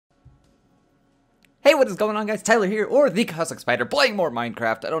Hey, what is going on, guys? Tyler here, or TheCosmicSpider, playing more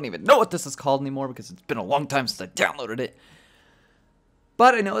Minecraft. I don't even know what this is called anymore because it's been a long time since I downloaded it.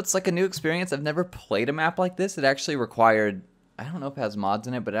 But I know it's like a new experience. I've never played a map like this. It actually required, I don't know if it has mods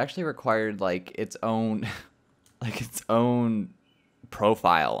in it, but it actually required like its own,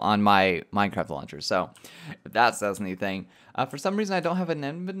 profile on my Minecraft launcher. So if that says anything, for some reason I don't have an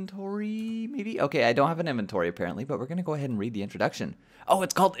inventory. Maybe okay, I don't have an inventory apparently, but we're gonna go ahead and read the introduction. Oh,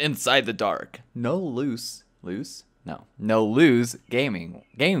 it's called Inside the Dark. No lose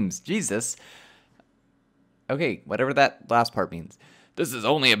games. Jesus. Okay, whatever that last part means. This is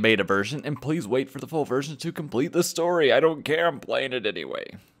only a beta version, and please wait for the full version to complete the story. I don't care, I'm playing it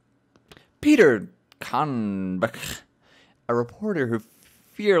anyway. Peter Conbach, a reporter who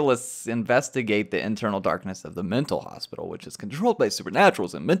fearlessly investigates the internal darkness of the mental hospital, which is controlled by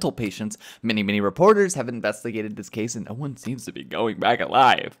supernaturals and mental patients. Many reporters have investigated this case, and no one seems to be coming back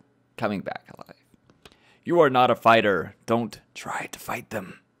alive. You are not a fighter. Don't try to fight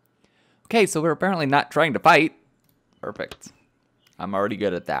them. Okay, so we're apparently not trying to fight. Perfect. I'm already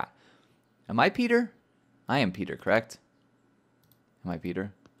good at that. Am I Peter? I am Peter, correct? Am I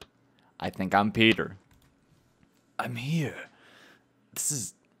Peter? I think I'm Peter. I'm here. This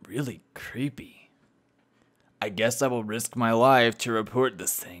is really creepy. I guess I will risk my life to report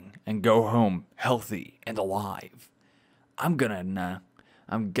this thing and go home healthy and alive. I'm gonna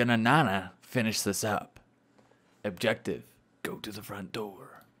finish this up. Objective, go to the front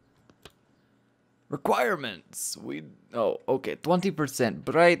door. Requirements, okay, 20%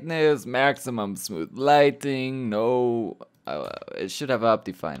 brightness, maximum smooth lighting, no, it should have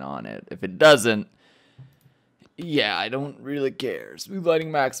Optifine on it. If it doesn't, yeah, I don't really care. Smooth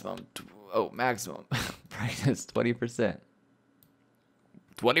lighting maximum, maximum, brightness 20%.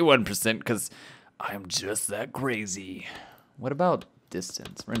 21% because I am just that crazy. What about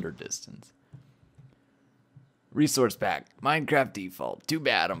distance, render distance? Resource pack, Minecraft default. Too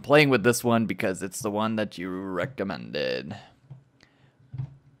bad, I'm playing with this one because it's the one that you recommended.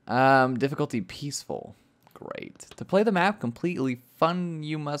 Difficulty peaceful. Great. To play the map completely fun,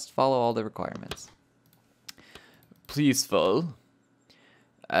 you must follow all the requirements. Peaceful.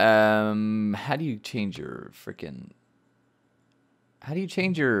 How do you change your how do you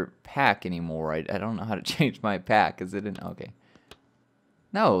change your pack anymore? I don't know how to change my pack. Is it in, okay.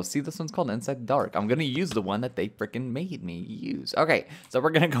 No, see, this one's called Inside the Dark. I'm going to use the one that they freaking made me use. Okay, so we're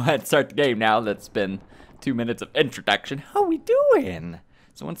going to go ahead and start the game now. That's been 2 minutes of introduction. How we doing?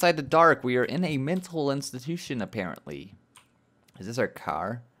 So Inside the Dark, we are in a mental institution, apparently. Is this our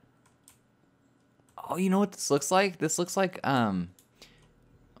car? Oh, you know what this looks like? This looks like,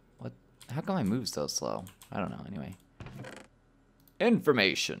 what? How come I move so slow? I don't know, anyway.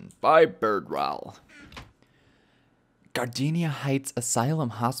 Information by Birdwell. Gardenia Heights Asylum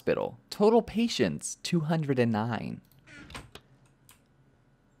Hospital. Total patients, 209.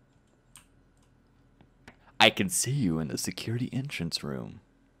 I can see you in the security entrance room.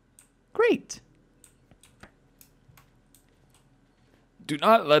 Great. Do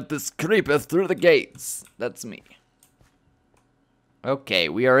not let this creeper through the gates. That's me. Okay,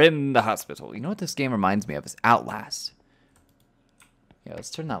 we are in the hospital. You know what this game reminds me of? Is Outlast. Yeah, let's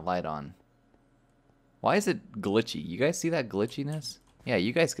turn that light on. Why is it glitchy? You guys see that glitchiness? Yeah,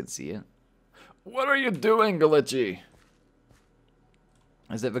 you guys can see it. What are you doing, glitchy?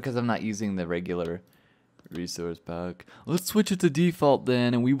 Is it because I'm not using the regular resource pack? Let's switch it to default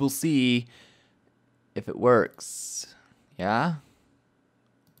then, and we will see if it works. Yeah?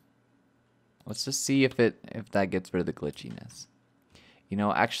 Let's just see if that gets rid of the glitchiness. You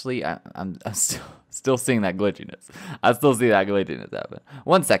know, actually, I'm still seeing that glitchiness. I still see that glitchiness happen.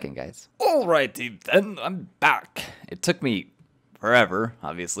 1 second, guys. Alrighty, then, I'm back. It took me forever,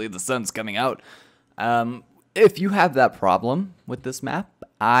 obviously. The sun's coming out. If you have that problem with this map,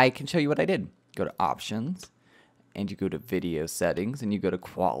 I can show you what I did. Go to Options, and you go to Video Settings, and you go to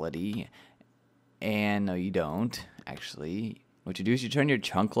Quality. And no, you don't, actually. What you do is you turn your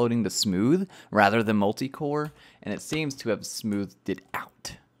chunk loading to smooth rather than multi-core, and it seems to have smoothed it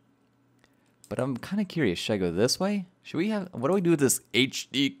out. But I'm kind of curious, should I go this way? What do we do with this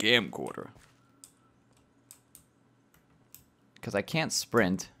HD camcorder? Because I can't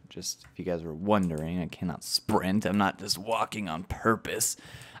sprint, just if you guys were wondering, I cannot sprint. I'm not just walking on purpose.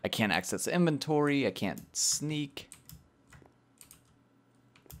 I can't access inventory, I can't sneak.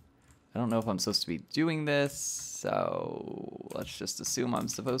 I don't know if I'm supposed to be doing this, so let's just assume I'm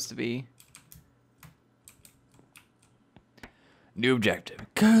supposed to be. New objective.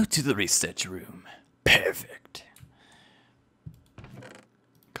 Go to the research room. Perfect.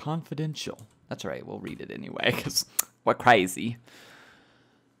 Confidential. That's right, we'll read it anyway, because we're crazy.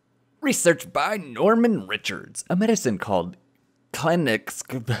 Research by Norman Richards. A medicine called clinics,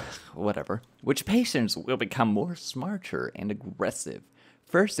 whatever, which patients will become more smarter and aggressive.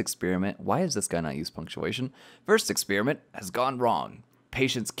 First experiment, why is this guy not use punctuation? First experiment has gone wrong.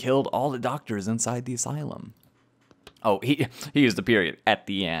 Patients killed all the doctors inside the asylum. Oh, he used a period at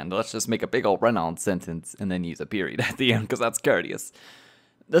the end. Let's just make a big old run-on sentence and then use a period at the end because that's courteous.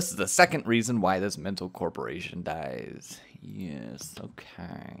 This is the second reason why this mental corporation dies. Yes,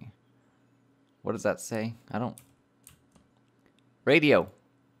 okay. What does that say? I don't... Radio.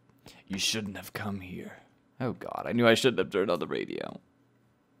 You shouldn't have come here. Oh god, I knew I shouldn't have turned on the radio.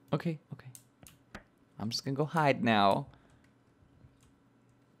 Okay. I'm just gonna go hide now.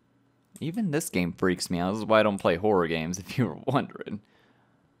 Even this game freaks me out. This is why I don't play horror games, if you were wondering.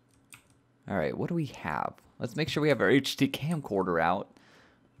 Alright, what do we have? Let's make sure we have our HD camcorder out.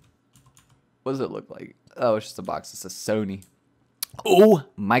 What does it look like? Oh, it's just a box. It's a Sony. Oh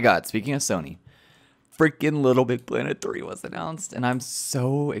my god, speaking of Sony. Freaking Little Big Planet 3 was announced, and I'm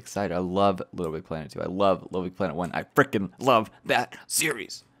so excited. I love Little Big Planet 2. I love Little Big Planet 1. I freaking love that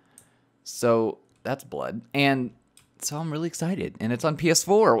series. So, that's blood. And so I'm really excited. And it's on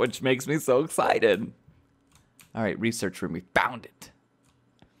PS4, which makes me so excited. Alright, research room. We found it.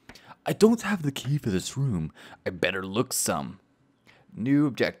 I don't have the key for this room. I better look some. New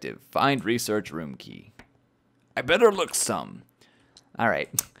objective. Find research room key. I better look some.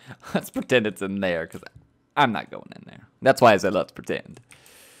 Alright, let's pretend it's in there, because I'm not going in there. That's why I said let's pretend.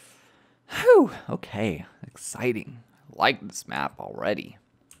 Whew, okay, exciting. I like this map already.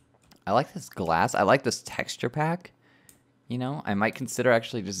 I like this glass. I like this texture pack. You know, I might consider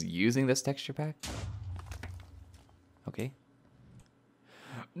actually just using this texture pack. Okay.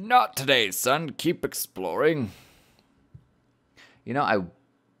 Not today, son. Keep exploring. You know,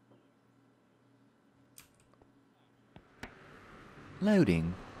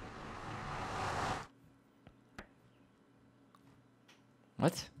 Loading.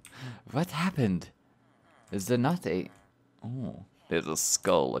 What? What happened? Is there not a... Oh, there's a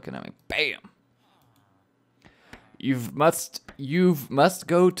skull looking at me. Bam! You must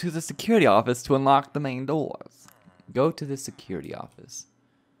go to the security office to unlock the main doors. Go to the security office.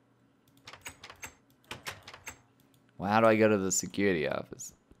 Well, how do I go to the security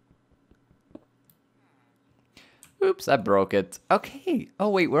office? Oops, I broke it. Okay. Oh,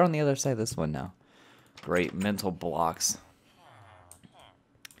 wait, we're on the other side of this one now. Great mental blocks.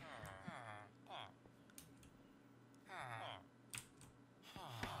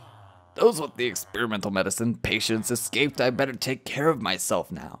 Those with the experimental medicine patients escaped. I better take care of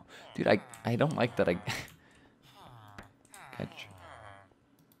myself now. Dude, I don't like that I... I'm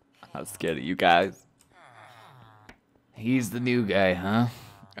not scared of you guys. He's the new guy, huh?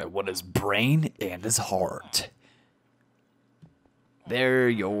 I want his brain and his heart. They're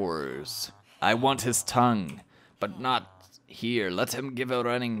yours. I want his tongue, but not here. Let him give a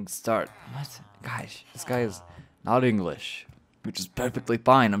running start. What? Gosh, this guy is not English, which is perfectly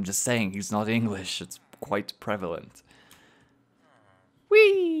fine. I'm just saying he's not English. It's quite prevalent.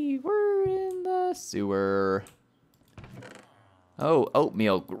 We're in the sewer. Oh,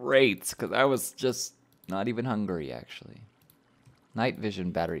 oatmeal, great, because I was just not even hungry, actually. Night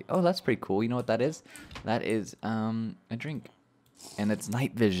vision battery. Oh, that's pretty cool. You know what that is? That is a drink. And it's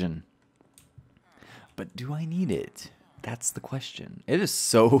night vision. But do I need it? That's the question. It is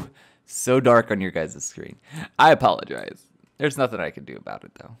so dark on your guys' screen. I apologize. There's nothing I can do about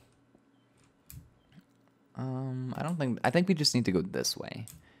it, though. I think we just need to go this way.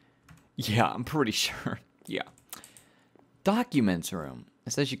 Yeah, I'm pretty sure. Yeah. Documents room.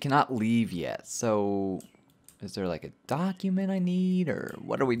 It says you cannot leave yet. So, is there like a document I need, or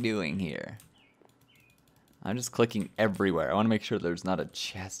what are we doing here? I'm just clicking everywhere. I want to make sure there's not a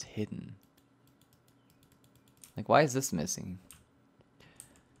chest hidden. Like, why is this missing?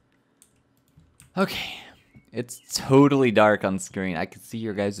 Okay. It's totally dark on screen. I can see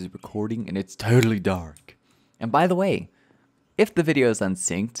your guys' recording, and it's totally dark. And by the way, if the video is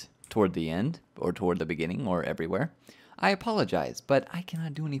unsynced toward the end, or toward the beginning, or everywhere, I apologize, but I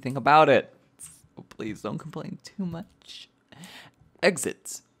cannot do anything about it. So please don't complain too much.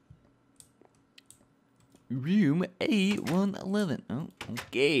 Exits. Room A111. Oh,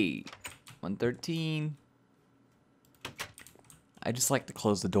 okay. 113. I just like to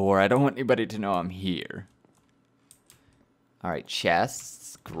close the door. I don't want anybody to know I'm here. Alright,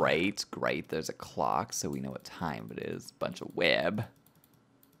 chests. Great, great. There's a clock, so we know what time it is. Bunch of web.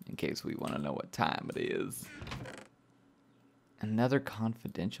 In case we want to know what time it is. Another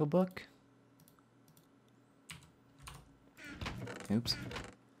confidential book? Oops.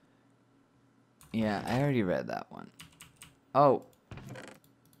 Yeah, I already read that one. Oh.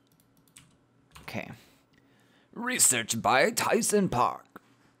 Okay. Research by Tyson Park.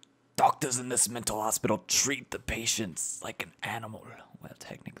 Doctors in this mental hospital treat the patients like an animal. Well,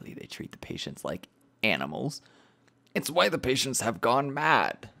 technically, they treat the patients like animals. It's why the patients have gone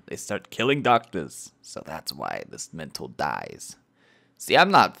mad. They start killing doctors. So that's why this mental dies. See,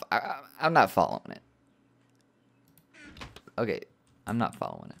 I'm not following it. Okay, I'm not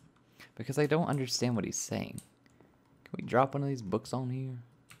following it. Because I don't understand what he's saying. Can we drop one of these books on here?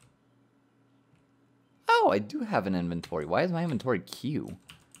 Oh, I do have an inventory. Why is my inventory Q?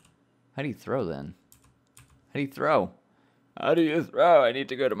 How do you throw then? How do you throw? How do you throw? I need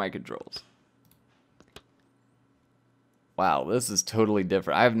to go to my controls. Wow, this is totally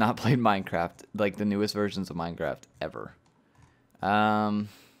different. I have not played Minecraft, like the newest versions of Minecraft ever.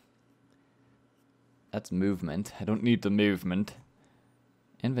 That's movement. I don't need the movement.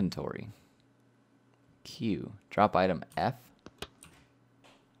 Inventory. Q. Drop item F.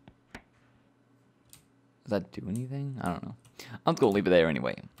 Does that do anything? I don't know. I'm just gonna leave it there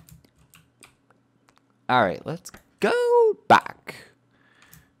anyway. Alright, let's go back.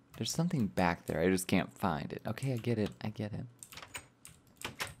 There's something back there. I just can't find it. Okay, I get it. I get it.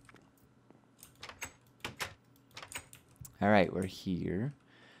 Alright, we're here.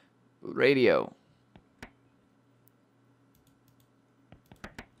 Radio.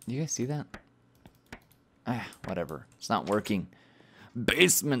 You guys see that? Ah, whatever. It's not working.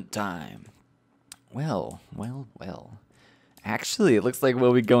 Basement time. Well. Actually, it looks like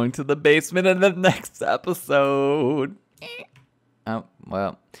we'll be going to the basement in the next episode. Oh,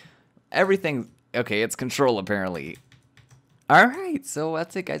 well. Everything. Okay, it's control apparently. Alright, so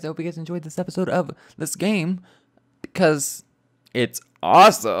that's it, guys. I hope you guys enjoyed this episode of this game. Because it's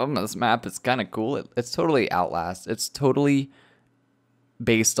awesome. This map is kind of cool. It's totally Outlast. It's totally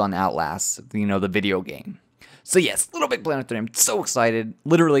based on Outlast, you know, the video game. So yes, Little Big Planet 3, I'm so excited.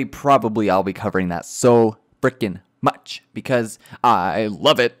 Literally, probably I'll be covering that so freaking much because I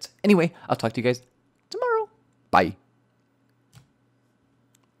love it. Anyway, I'll talk to you guys tomorrow. Bye.